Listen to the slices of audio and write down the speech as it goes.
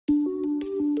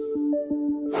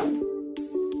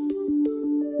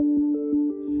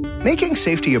Making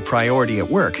safety a priority at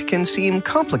work can seem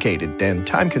complicated and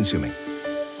time-consuming.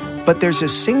 But there's a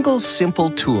single simple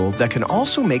tool that can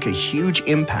also make a huge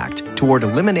impact toward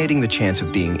eliminating the chance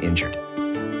of being injured.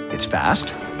 It's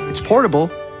fast, it's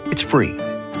portable, it's free.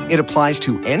 It applies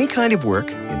to any kind of work,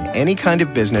 in any kind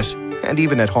of business, and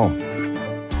even at home.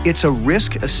 It's a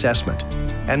risk assessment,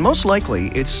 and most likely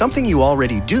it's something you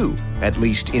already do, at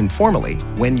least informally,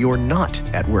 when you're not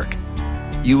at work.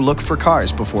 You look for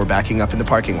cars before backing up in the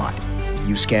parking lot.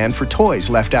 You scan for toys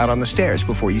left out on the stairs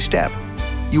before you step.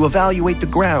 You evaluate the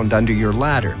ground under your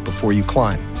ladder before you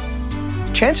climb.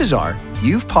 Chances are,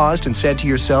 you've paused and said to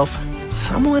yourself,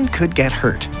 someone could get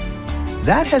hurt.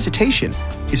 That hesitation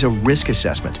is a risk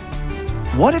assessment.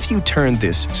 What if you turned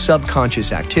this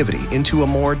subconscious activity into a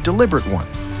more deliberate one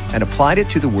and applied it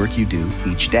to the work you do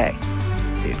each day?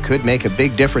 It could make a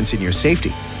big difference in your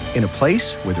safety, in a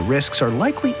place where the risks are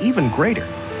likely even greater.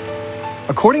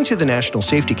 According to the National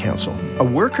Safety Council, a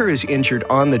worker is injured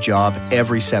on the job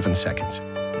every 7 seconds.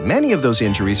 Many of those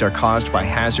injuries are caused by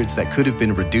hazards that could have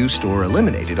been reduced or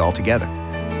eliminated altogether.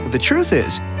 But the truth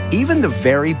is, even the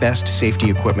very best safety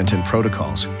equipment and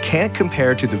protocols can't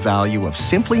compare to the value of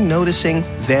simply noticing,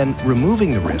 then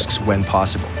removing the risks when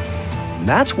possible. And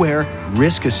that's where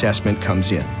risk assessment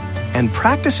comes in. And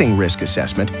practicing risk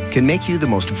assessment can make you the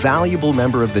most valuable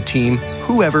member of the team,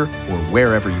 whoever or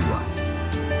wherever you are.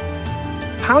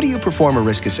 How do you perform a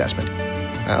risk assessment?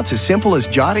 Well, it's as simple as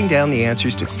jotting down the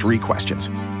answers to 3 questions.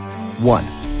 1.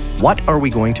 What are we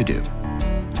going to do?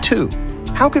 2.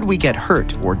 How could we get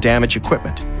hurt or damage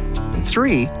equipment? And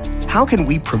 3. How can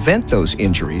we prevent those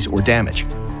injuries or damage?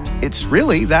 It's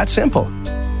really that simple.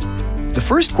 The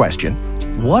first question,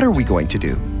 what are we going to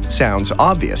do, sounds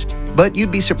obvious, but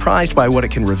you'd be surprised by what it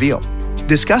can reveal.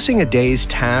 Discussing a day's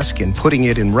task and putting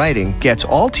it in writing gets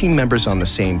all team members on the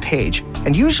same page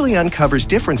and usually uncovers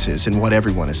differences in what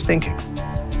everyone is thinking.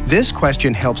 This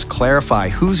question helps clarify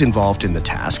who's involved in the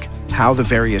task, how the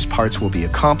various parts will be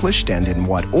accomplished and in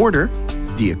what order,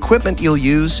 the equipment you'll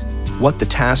use, what the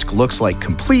task looks like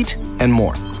complete, and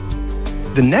more.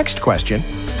 The next question,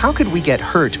 how could we get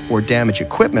hurt or damage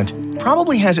equipment,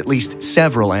 probably has at least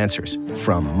several answers,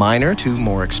 from minor to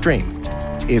more extreme.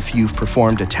 If you've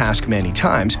performed a task many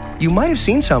times, you might have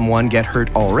seen someone get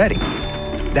hurt already.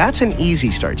 That's an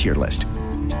easy start to your list.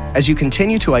 As you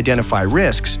continue to identify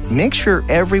risks, make sure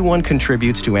everyone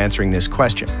contributes to answering this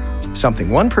question. Something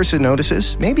one person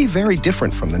notices may be very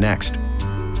different from the next.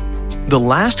 The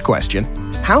last question,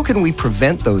 how can we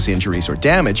prevent those injuries or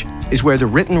damage, is where the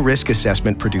written risk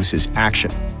assessment produces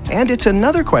action. And it's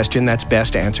another question that's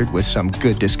best answered with some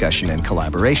good discussion and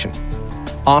collaboration.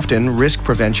 Often, risk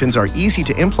preventions are easy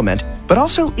to implement, but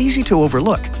also easy to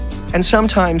overlook. And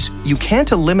sometimes, you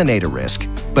can't eliminate a risk,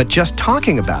 but just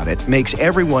talking about it makes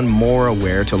everyone more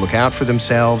aware to look out for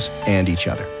themselves and each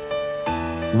other.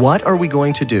 What are we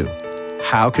going to do?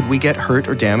 How could we get hurt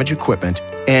or damage equipment?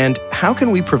 And how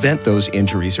can we prevent those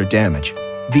injuries or damage?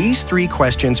 These 3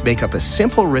 questions make up a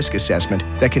simple risk assessment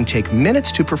that can take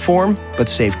minutes to perform, but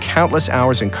save countless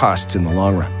hours and costs in the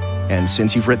long run. And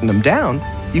since you've written them down,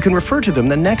 you can refer to them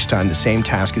the next time the same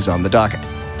task is on the docket.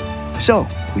 So,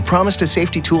 we promised a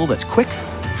safety tool that's quick,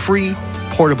 free,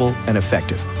 portable, and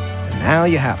effective. And now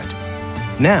you have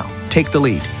it. Now, take the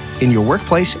lead, in your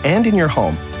workplace and in your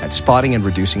home, at spotting and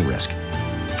reducing risk.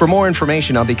 For more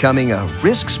information on becoming a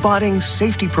risk-spotting,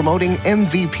 safety-promoting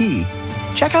MVP,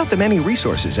 check out the many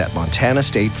resources at Montana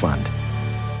State Fund.